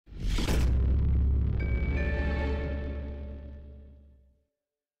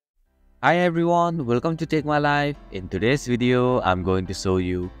Hi everyone, welcome to Take My Life. In today's video, I'm going to show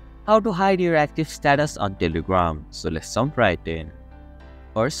you how to hide your active status on Telegram. So let's jump right in.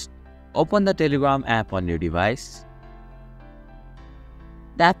 First, open the Telegram app on your device.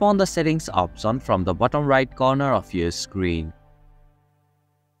 Tap on the settings option from the bottom right corner of your screen.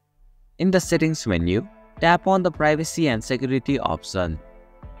 In the settings menu, tap on the privacy and security option.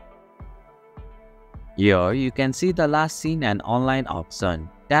 Here you can see the last seen and online option.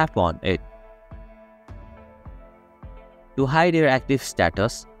 Tap on it. To hide your active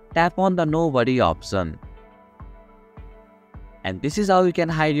status, tap on the nobody option. And this is how you can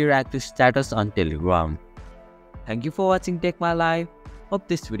hide your active status on Telegram. Thank you for watching Take My Life. Hope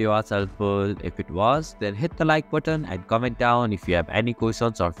this video was helpful. If it was, then hit the like button and comment down if you have any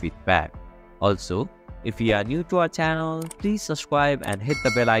questions or feedback. Also, if you are new to our channel, please subscribe and hit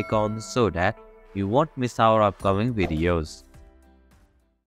the bell icon so that you won't miss our upcoming videos.